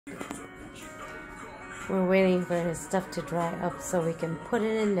We're waiting for his stuff to dry up so we can put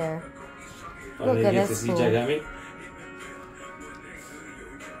it in there. Look at this fool.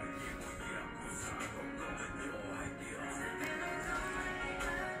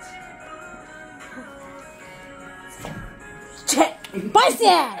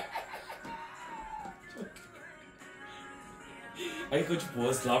 Bison!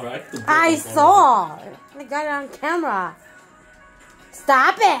 I saw! I got it on camera.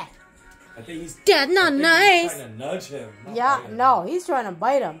 Stop it! I think he's That's not nice. Trying to nudge him. Yeah, no, he's trying to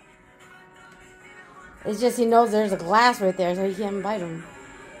bite him. It's just he knows there's a glass right there, so he can't bite him.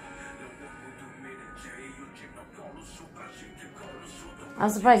 I'm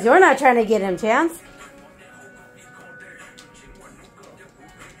surprised you're not trying to get him, Chance.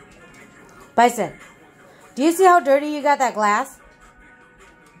 Bison, do you see how dirty you got that glass?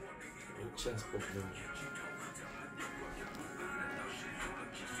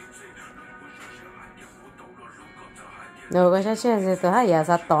 No, có chắc chắn sẽ hay à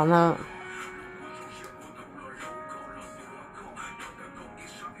sát tỏn ha.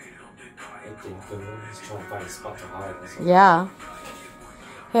 Yeah.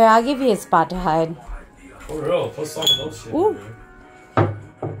 Here, I'll give you a spot to hide. For real, put some of those shit in there.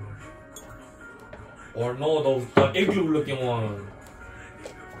 Or no, the igloo looking one.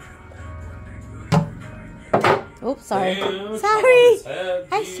 Oops, sorry. Damn, sorry. Head,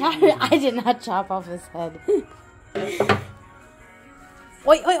 I'm sorry. I did not chop off his head.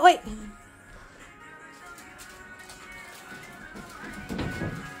 Wait, wait, wait.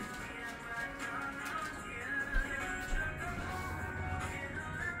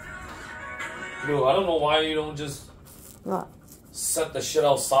 Dude, I don't know why you don't just What? set the shit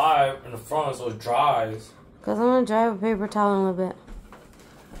outside in the front so it dries. Because I'm going to dry with paper towel in a little bit.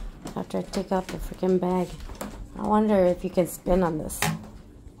 After I take out the freaking bag. I wonder if you can spin on this.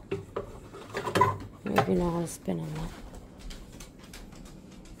 Maybe you know how to spin on that.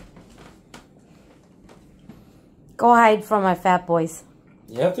 Go hide from my fat boys.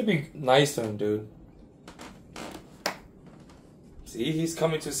 You have to be nice to him, dude. See, he's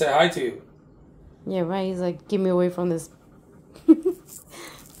coming to say hi to you. Yeah, right. He's like, get me away from this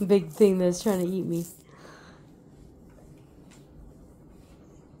big thing that's trying to eat me.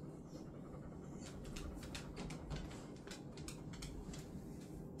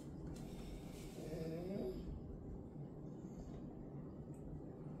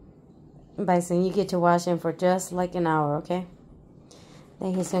 Bison, you get to watch him for just like an hour, okay?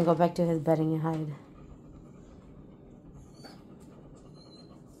 Then he's gonna go back to his bedding and hide.